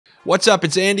What's up?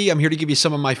 It's Andy. I'm here to give you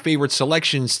some of my favorite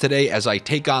selections today as I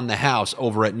take on the house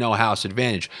over at No House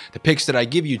Advantage. The picks that I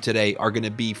give you today are going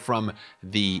to be from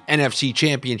the NFC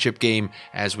Championship game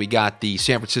as we got the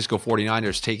San Francisco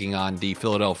 49ers taking on the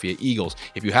Philadelphia Eagles.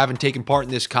 If you haven't taken part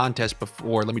in this contest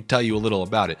before, let me tell you a little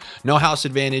about it. No House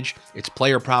Advantage, it's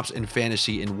player props and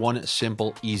fantasy in one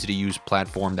simple, easy-to-use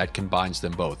platform that combines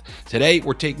them both. Today,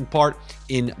 we're taking part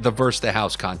in the Versus the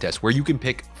House contest where you can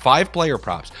pick 5 player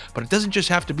props, but it doesn't just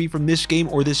have to be from this game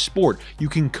or this sport. You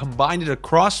can combine it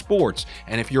across sports,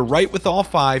 and if you're right with all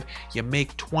 5, you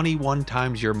make 21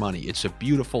 times your money. It's a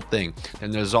beautiful thing.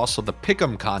 And there's also the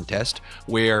Pick'em contest,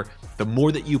 where the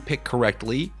more that you pick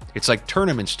correctly, it's like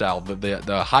tournament style.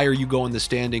 The higher you go in the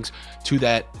standings, to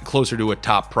that closer to a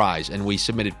top prize. And we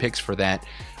submitted picks for that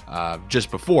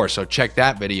just before, so check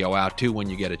that video out too when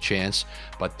you get a chance.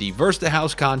 But the Versus the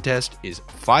House contest is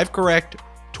 5 correct,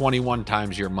 21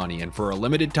 times your money. And for a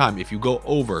limited time, if you go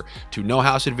over to No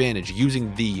House Advantage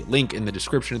using the link in the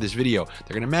description of this video,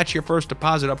 they're going to match your first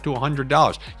deposit up to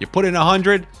 $100. You put in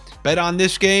 100, bet on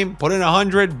this game, put in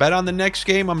 100, bet on the next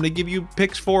game I'm going to give you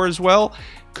picks for as well.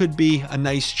 Could be a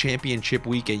nice championship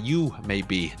weekend. You may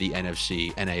be the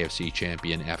NFC and AFC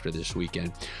champion after this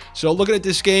weekend. So looking at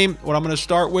this game, what I'm going to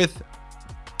start with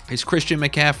is Christian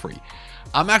McCaffrey.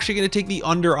 I'm actually going to take the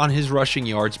under on his rushing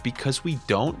yards because we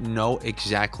don't know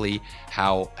exactly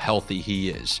how healthy he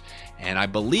is. And I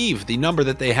believe the number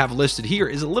that they have listed here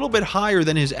is a little bit higher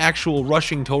than his actual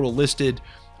rushing total listed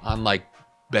on like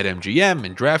BetMGM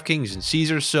and DraftKings and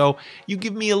Caesars. So you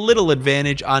give me a little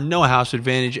advantage on No House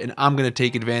Advantage, and I'm going to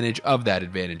take advantage of that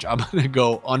advantage. I'm going to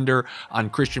go under on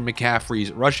Christian McCaffrey's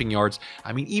rushing yards.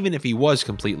 I mean, even if he was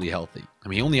completely healthy. I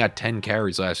mean, he only had 10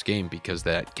 carries last game because of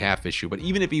that calf issue. But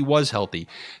even if he was healthy,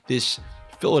 this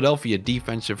Philadelphia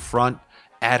defensive front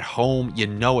at home, you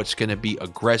know it's going to be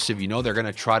aggressive. You know they're going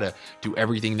to try to do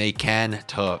everything they can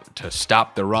to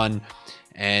stop the run.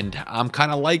 And I'm kind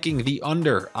of liking the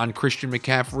under on Christian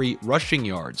McCaffrey rushing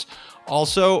yards.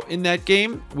 Also in that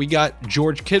game, we got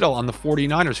George Kittle on the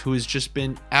 49ers, who has just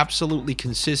been absolutely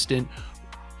consistent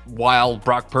while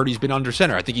Brock Purdy's been under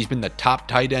center. I think he's been the top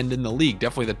tight end in the league,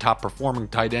 definitely the top performing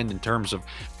tight end in terms of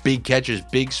big catches,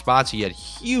 big spots. He had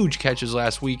huge catches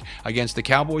last week against the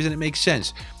Cowboys, and it makes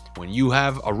sense. When you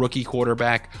have a rookie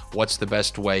quarterback, what's the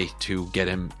best way to get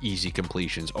him easy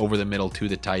completions? Over the middle to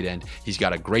the tight end. He's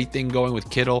got a great thing going with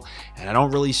Kittle, and I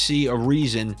don't really see a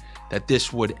reason that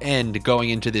this would end going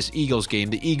into this Eagles game.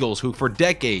 The Eagles, who for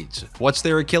decades, what's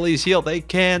their Achilles heel? They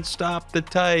can't stop the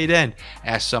tight end.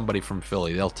 Ask somebody from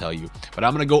Philly, they'll tell you. But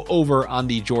I'm going to go over on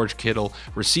the George Kittle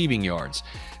receiving yards.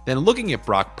 Then looking at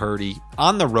Brock Purdy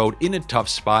on the road in a tough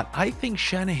spot, I think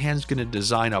Shanahan's going to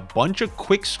design a bunch of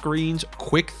quick screens,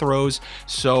 quick throws,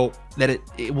 so that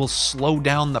it will slow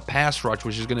down the pass rush,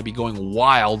 which is going to be going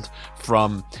wild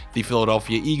from the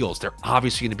Philadelphia Eagles. They're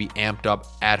obviously going to be amped up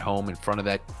at home in front of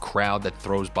that crowd that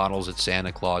throws bottles at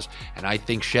Santa Claus, and I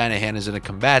think Shanahan is going to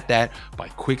combat that by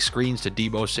quick screens to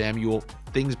Deebo Samuel,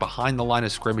 things behind the line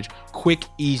of scrimmage, quick,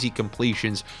 easy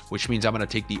completions, which means I'm going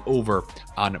to take the over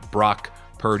on Brock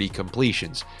Purdy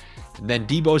completions. And then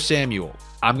Deebo Samuel,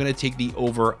 I'm going to take the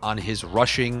over on his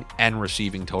rushing and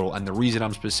receiving total. And the reason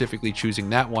I'm specifically choosing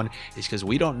that one is because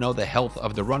we don't know the health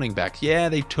of the running backs. Yeah,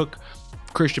 they took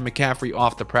Christian McCaffrey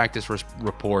off the practice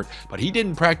report, but he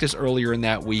didn't practice earlier in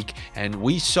that week, and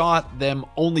we saw them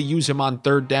only use him on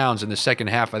third downs in the second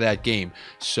half of that game.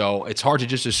 So it's hard to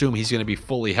just assume he's going to be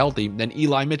fully healthy. Then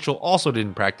Eli Mitchell also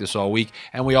didn't practice all week,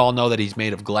 and we all know that he's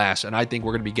made of glass, and I think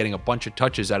we're going to be getting a bunch of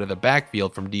touches out of the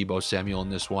backfield from Deebo Samuel in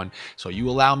this one. So you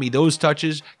allow me those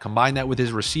touches, combine that with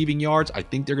his receiving yards. I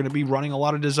think they're going to be running a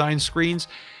lot of design screens.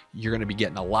 You're going to be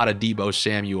getting a lot of Deebo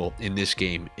Samuel in this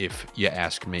game, if you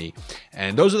ask me.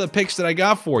 And those are the picks that I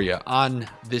got for you on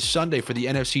this Sunday for the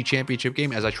NFC Championship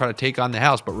game as I try to take on the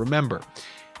house. But remember,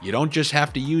 you don't just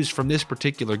have to use from this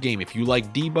particular game. If you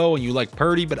like Deebo and you like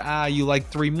Purdy, but you like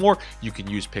 3 more, you can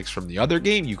use picks from the other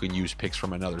game. You can use picks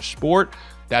from another sport.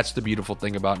 That's the beautiful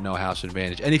thing about No House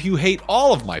Advantage. And if you hate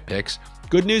all of my picks,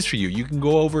 good news for you. You can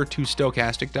go over to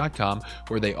stokastic.com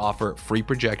where they offer free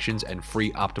projections and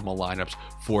free optimal lineups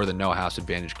for the No House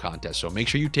Advantage contest. So make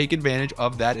sure you take advantage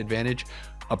of that advantage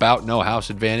about No House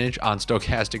Advantage on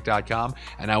stokastic.com,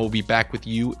 and I will be back with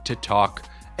you to talk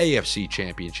AFC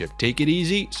Championship. Take it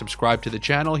easy, subscribe to the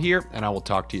channel here, and I will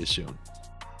talk to you soon.